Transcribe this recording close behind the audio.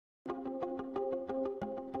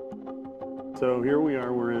So here we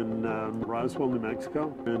are, we're in Roswell, New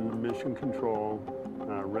Mexico, in Mission Control,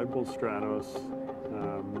 Red Bull Stratos,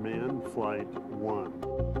 Manned Flight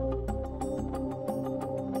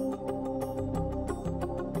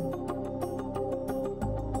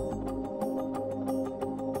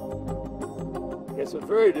It's a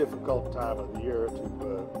very difficult time of the year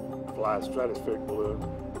to fly a stratospheric balloon,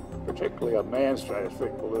 particularly a manned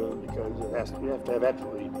stratospheric balloon, because you have to have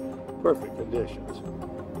absolutely perfect conditions.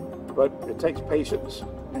 But it takes patience,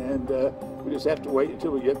 and we just have to wait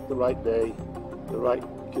until we get the right day, the right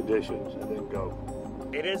conditions, and then go.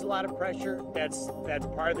 It is a lot of pressure. That's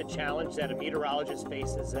part of the challenge that a meteorologist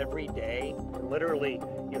faces every day. And literally,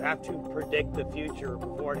 you have to predict the future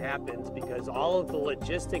before it happens, because all of the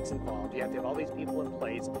logistics involved, you have to have all these people in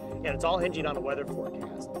place, and it's all hinging on a weather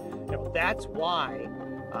forecast. That's why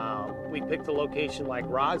we picked a location like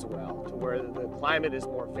Roswell, to where the climate is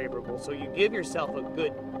more favorable, so you give yourself a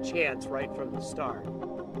good chance right from the start.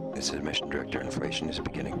 This is Mission Director. Inflation is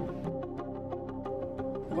beginning.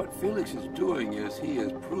 What Felix is doing is he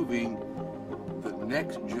is proving the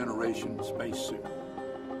next generation spacesuit.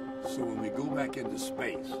 So when we go back into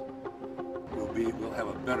space, we'll have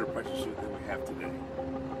a better pressure suit than we have today.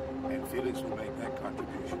 And Felix will make that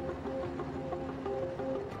contribution.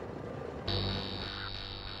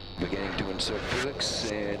 Beginning to insert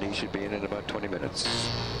Felix, and he should be in about 20 minutes.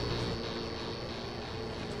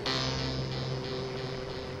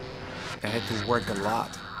 I had to work a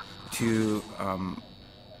lot to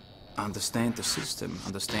understand the system,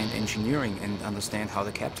 understand engineering, and understand how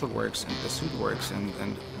the capsule works and the suit works and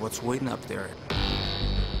what's waiting up there.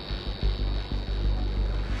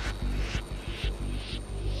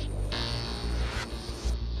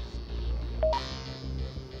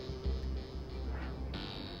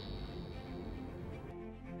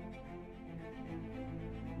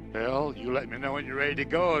 Well, you let me know when you're ready to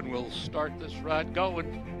go, and we'll start this ride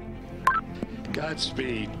going.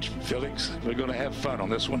 Godspeed, Felix. We're going to have fun on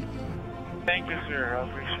this one. Thank you, sir. I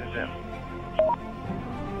appreciate that.